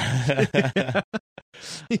 Yeah.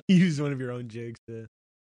 You used one of your own jigs to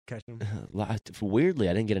catch them. Weirdly,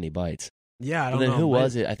 I didn't get any bites. Yeah, I don't know. Then who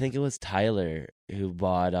was it? I think it was Tyler who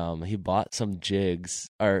bought. He bought some jigs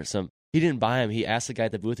or some. He didn't buy them. He asked the guy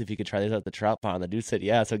at the booth if he could try these out at the trout pond. The dude said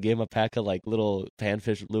yeah, so gave him a pack of like little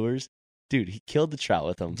panfish lures. Dude, he killed the trout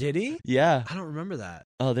with them. Did he? Yeah. I don't remember that.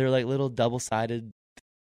 Oh, they were like little double-sided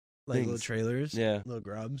like things. Little trailers. Yeah. Little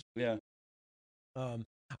grubs. Yeah. I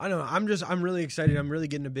don't know. I'm really excited. I'm really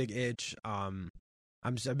getting a big itch. I've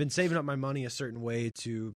been saving up my money a certain way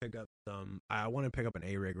to pick up some. I want to pick up an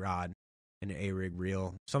A-rig rod and an A-rig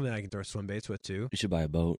reel, something I can throw swim baits with too. You should buy a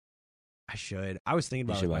boat. I should. I was thinking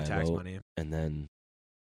about it with my tax money. And then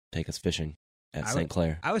take us fishing at St.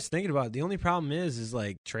 Clair. I was thinking about it. The only problem is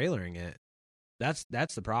like trailering it. That's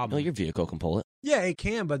the problem. No, your vehicle can pull it. Yeah, it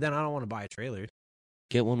can, but then I don't want to buy a trailer.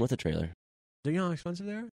 Get one with a trailer. Do you know how expensive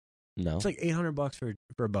they are? No. It's like $800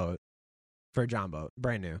 for a boat. For a John boat.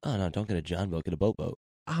 Brand new. Oh, no, don't get a John boat. Get a boat.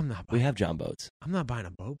 I'm not buying We have John boats. I'm not buying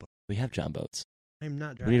a boat. We have John boats. I'm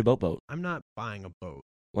not driving. We need a boat. I'm not buying a boat.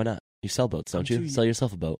 Why not? You sell boats, don't you? Sell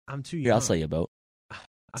yourself a boat. I'm too young. Here, I'll sell you a boat.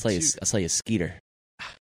 I'll sell you a skeeter.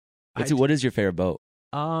 What is your favorite boat?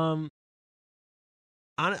 I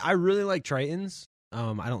really like Tritons.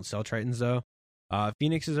 I don't sell Tritons though.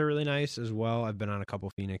 Phoenixes are really nice as well. I've been on a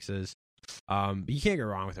couple Phoenixes. But you can't go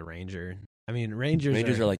wrong with a Ranger. I mean,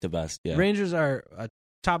 Rangers are like the best. Yeah. Rangers are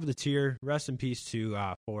top of the tier. Rest in peace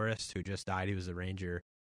to Forrest, who just died. He was a Ranger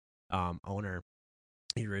owner.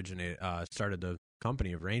 He started the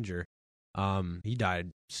company of Ranger. He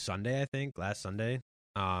died Sunday, I think, last Sunday.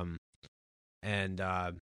 So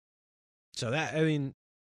that, I mean,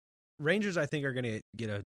 Rangers, I think, are going to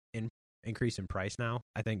get an increase in price now,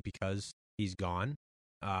 I think, because he's gone.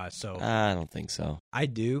 So I don't think so. I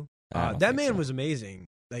do. That man was amazing.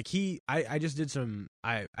 Like I just did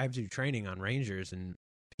I have to do training on Rangers, and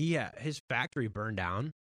his factory burned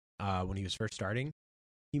down when he was first starting.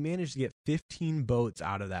 He managed to get 15 boats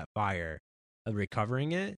out of that fire,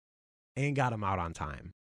 recovering it, and got them out on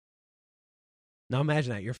time. Now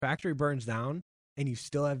imagine that your factory burns down and you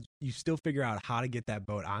still figure out how to get that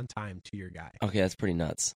boat on time to your guy. Okay, that's pretty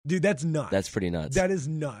nuts. Dude, that's nuts. That's pretty nuts. That is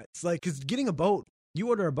nuts. Like, because getting a boat, you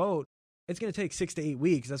order a boat, it's going to take 6 to 8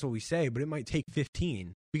 weeks. That's what we say, but it might take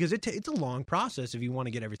 15 because it's a long process if you want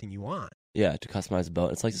to get everything you want. Yeah, to customize a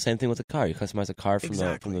boat. It's like the same thing with a car. You customize a car from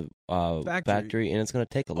the factory, and it's going to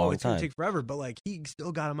take a long time. It's going to take forever, but like he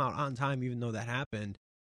still got them out on time, even though that happened.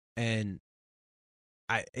 And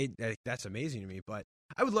that's amazing to me. But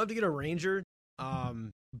I would love to get a Ranger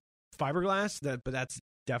fiberglass, but that's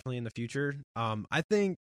definitely in the future. I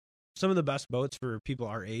think some of the best boats for people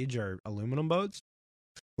our age are aluminum bass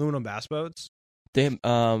boats.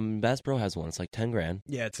 Bass Pro has one. It's like $10,000.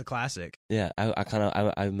 Yeah, it's a classic. Yeah,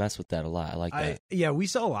 I mess with that a lot. I like that. Yeah, we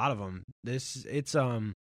sell a lot of them. It's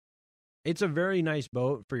a very nice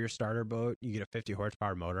boat for your starter boat. You get a 50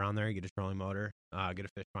 horsepower motor on there. You get a trolling motor. Get a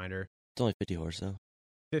fish finder. It's only 50 horse though.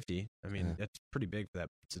 50. I mean, that's pretty big for that.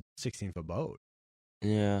 It's a 16-foot boat.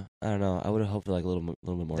 Yeah, I don't know. I would have hoped for like a little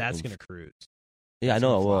bit more. That's gonna cruise. Yeah, I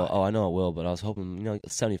know it will. Oh, I know it will, but I was hoping, like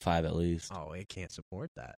 75 at least. Oh, it can't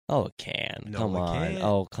support that. Oh, it can. No, come on. Can't.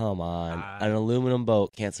 Oh, come on. An aluminum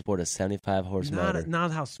boat can't support a 75 horse motor.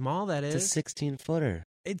 Not how small that is. It's a 16-footer.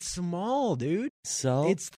 It's small, dude. So?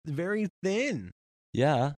 It's very thin.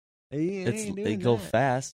 Yeah. They go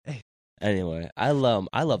fast. Anyway, I love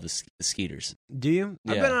the skeeters. Do you?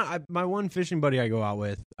 Yeah. I've been my one fishing buddy I go out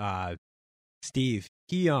with, Steve.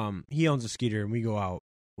 He owns a skeeter, and we go out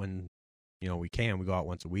when we can. We go out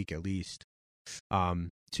once a week at least,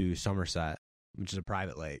 to Somerset, which is a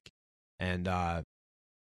private lake, and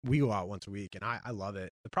we go out once a week, and I love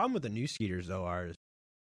it. The problem with the new skeeters though is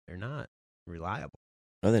they're not reliable.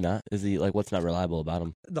 No, they're not. Is what's not reliable about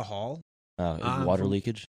them? The hull. Water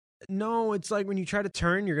leakage? No, it's like when you try to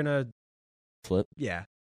turn, you're gonna flip. Yeah.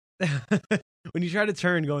 When you try to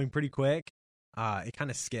turn going pretty quick, it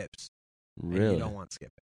kind of skips. Really? And you don't want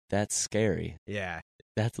skipping. That's scary. Yeah.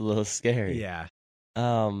 That's a little scary. Yeah.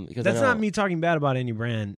 Because that's not me talking bad about any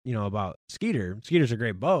brand, about Skeeter. Skeeters are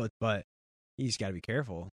great boats, but you just got to be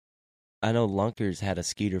careful. I know Lunkers had a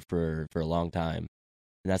Skeeter for a long time.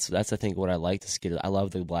 And that's I think what I like the Skeeter. I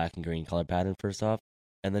love the black and green color pattern first off.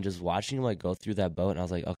 And then just watching him go through that boat, and I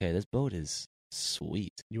was like, okay, this boat is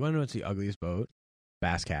sweet. You want to know what's the ugliest boat?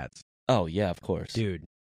 Bass Cats. Oh yeah, of course, dude.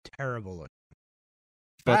 Terrible looking.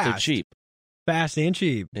 But they're cheap. Fast and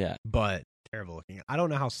cheap. Yeah, but terrible looking. I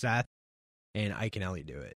don't know how Seth and Ike and Ellie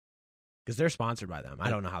do it because they're sponsored by them.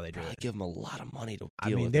 I don't know how they do it. I give them a lot of money to deal I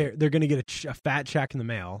mean, with they're going to get a fat check in the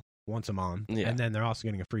mail once a month, yeah. And then they're also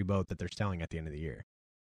getting a free boat that they're selling at the end of the year.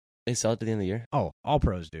 They sell it at the end of the year? Oh, all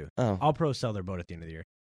pros do. Oh. All pros sell their boat at the end of the year.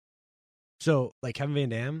 So, like Kevin Van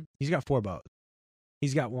Dam, he's got 4 boats.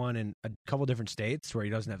 He's got one in a couple different states where he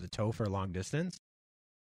doesn't have to tow for a long distance.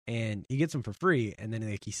 And he gets them for free, and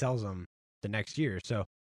then he sells them the next year. So,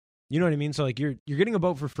 you know what I mean? So, you're getting a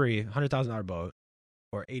boat for free, $100,000 boat,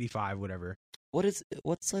 or 85, whatever. What's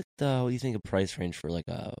what do you think a price range for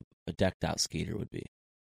a decked out Skeeter would be?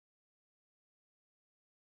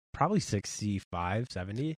 Probably 65,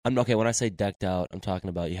 70. Okay, when I say decked out, I'm talking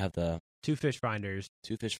about you have the 2 fish finders,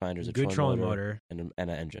 a good trolling motor, and an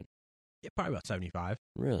engine. Yeah, probably about 75.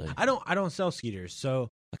 Really? I don't sell Skeeters, so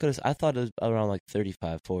I thought it was around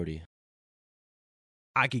 35, 40.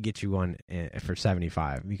 I could get you one for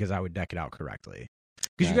 75 because I would deck it out correctly.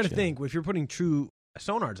 Because you got to think, if you're putting true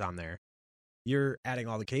sonars on there, you're adding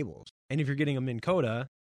all the cables, and if you're getting a Minn Kota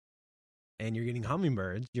and you're getting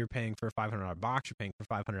hummingbirds, you're paying for a $500 box, you're paying for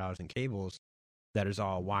 $500 in cables. That is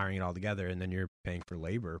all wiring it all together, and then you're paying for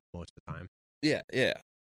labor most of the time. Yeah, yeah.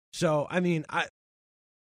 So, I mean,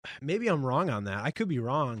 maybe I'm wrong on that. I could be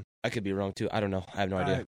wrong. I could be wrong, too. I don't know. I have no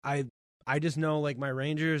idea. I just know, my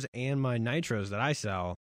Rangers and my Nitros that I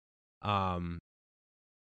sell, I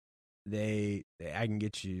can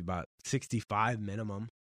get you about 65 minimum.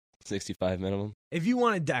 65 minimum? If you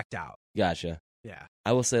want it decked out. Gotcha. Yeah.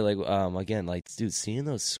 I will say, again, dude, seeing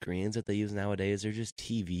those screens that they use nowadays, they're just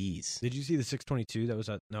TVs. Did you see the 622 that was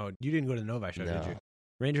no, you didn't go to the Novi show, No. did you?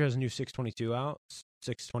 Ranger has a new 622 out,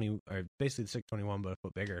 620, or basically the 621, but a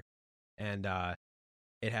foot bigger. And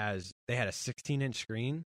they had a 16-inch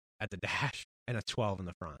screen at the dash and a 12 in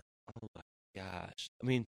the front. Oh my gosh. I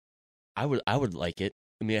mean, I would like it.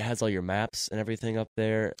 I mean, it has all your maps and everything up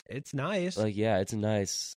there. It's nice. Yeah, it's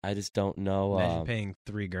nice. I just don't know. Imagine paying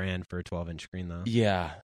 $3,000 for a 12-inch screen, though.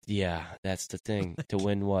 Yeah, that's the thing. To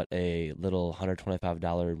win a little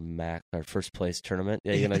 $125 Mac or first place tournament?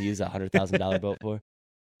 Yeah, you're gonna use a $100,000 boat for?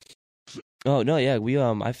 Oh no, yeah,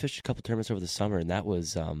 I fished a couple tournaments over the summer, and that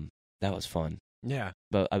was fun. Yeah,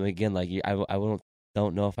 but I mean, again, I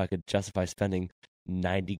don't know if I could justify spending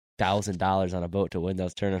 $90,000 on a boat to win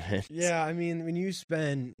those tournaments. Yeah, I mean, when you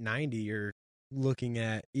spend 90, you're looking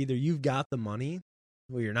at either you've got the money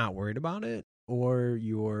where you're not worried about it, or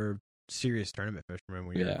you're serious tournament fisherman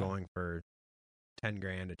where you're going for 10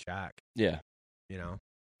 grand a check. Yeah. You know?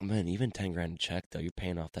 Man, even 10 grand a check, though, you're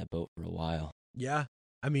paying off that boat for a while. Yeah.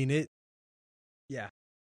 I mean, it's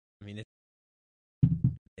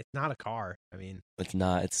not a car. I mean, it's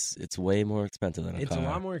not. It's way more expensive than a car. It's a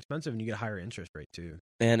lot more expensive, and you get a higher interest rate too.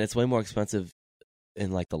 And it's way more expensive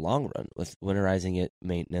in like the long run with winterizing it,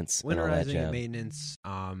 maintenance, and all that jam. Maintenance.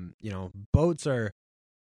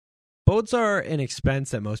 Boats are an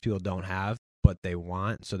expense that most people don't have, but they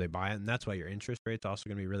want, so they buy it, and that's why your interest rate's also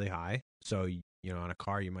going to be really high. So on a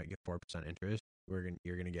car, you might get 4% interest. You're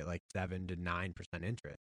going to get like 7 to 9%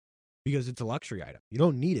 interest because it's a luxury item. You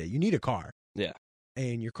don't need it. You need a car. Yeah.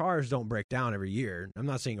 And your cars don't break down every year. I'm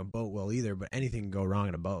not saying a boat will either, but anything can go wrong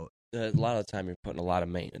in a boat. A lot of the time, you're putting a lot of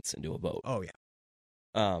maintenance into a boat. Oh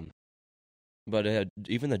yeah. But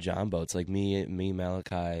even the John boats, like me,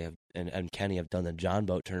 Malachi, and Kenny have done the John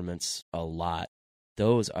boat tournaments a lot.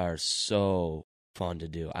 Those are so fun to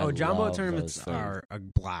do. John boat tournaments are a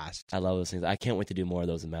blast. I love those things. I can't wait to do more of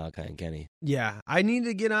those with Malachi and Kenny. Yeah, I need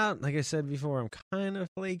to get out. Like I said before, I'm kind of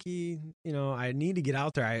flaky. I need to get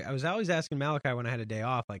out there. I was always asking Malachi when I had a day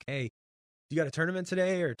off, like, hey, you got a tournament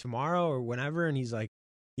today or tomorrow or whenever? And he's like,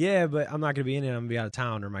 yeah, but I'm not going to be in it. I'm going to be out of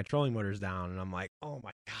town or my trolling motor's down. And I'm like, oh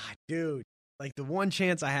my God, dude. Like the one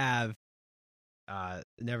chance I have,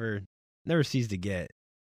 never sees to get.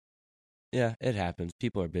 Yeah, it happens.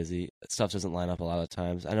 People are busy. Stuff doesn't line up a lot of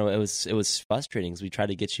times. I know it was frustrating because we tried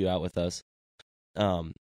to get you out with us.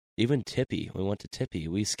 Even Tippy, we went to Tippy.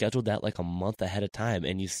 We scheduled that like a month ahead of time,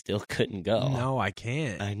 and you still couldn't go. No, I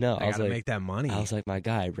can't. I know. I gotta make that money. I was like, my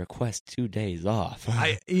guy, request 2 days off.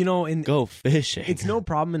 And go fishing. It's no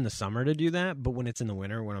problem in the summer to do that, but when it's in the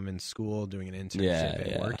winter, when I'm in school doing an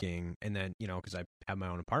internship and working, and then because I have my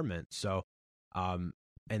own apartment, so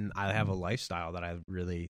and I have a lifestyle that I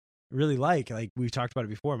really like we've talked about it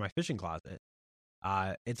before, my fishing closet.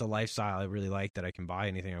 It's a lifestyle I really like that I can buy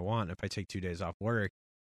anything I want. If I take 2 days off work,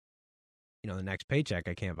 the next paycheck,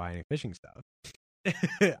 I can't buy any fishing stuff.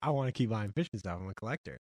 I want to keep buying fishing stuff. I'm a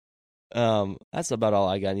collector. That's about all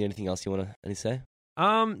I got. Anything else you want to say?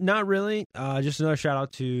 Not really. Just another shout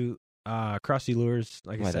out to Krusty Lures.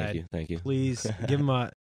 Like I said, thank you. Please give him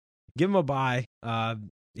a buy.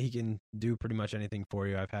 He can do pretty much anything for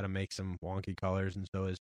you. I've had him make some wonky colors, and so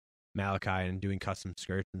is Malachi, and doing custom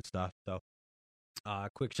skirts and stuff. So,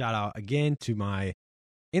 quick shout out again to my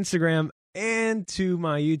Instagram and to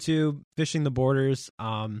my YouTube, Fishing the Borders.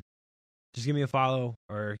 Just give me a follow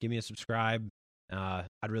or give me a subscribe. I'd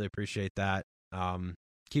really appreciate that.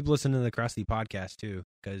 Keep listening to the Krusty podcast too,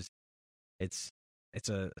 because it's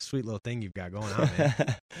a sweet little thing you've got going on,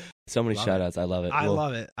 man. So many shout outs. I love it. I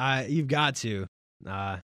love it. You've got to,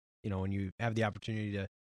 when you have the opportunity to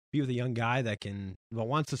be with a young guy that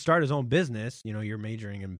wants to start his own business, you're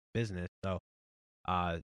majoring in business. So,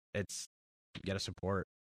 you got to support.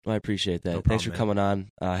 Well, I appreciate that. No problem, Thanks for coming on.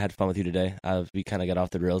 I had fun with you today. We kind of got off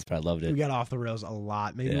the rails, but I loved it. We got off the rails a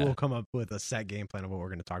lot. Maybe we'll come up with a set game plan of what we're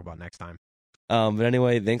going to talk about next time. But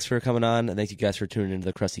anyway, thanks for coming on. Thank you guys for tuning into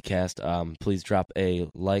the Krusty Cast. Please drop a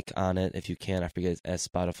like on it if you can. I forget it's at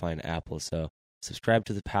Spotify and Apple. So subscribe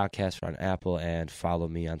to the podcast on Apple and follow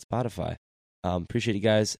me on Spotify. Appreciate you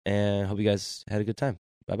guys, and hope you guys had a good time.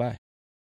 Bye-bye.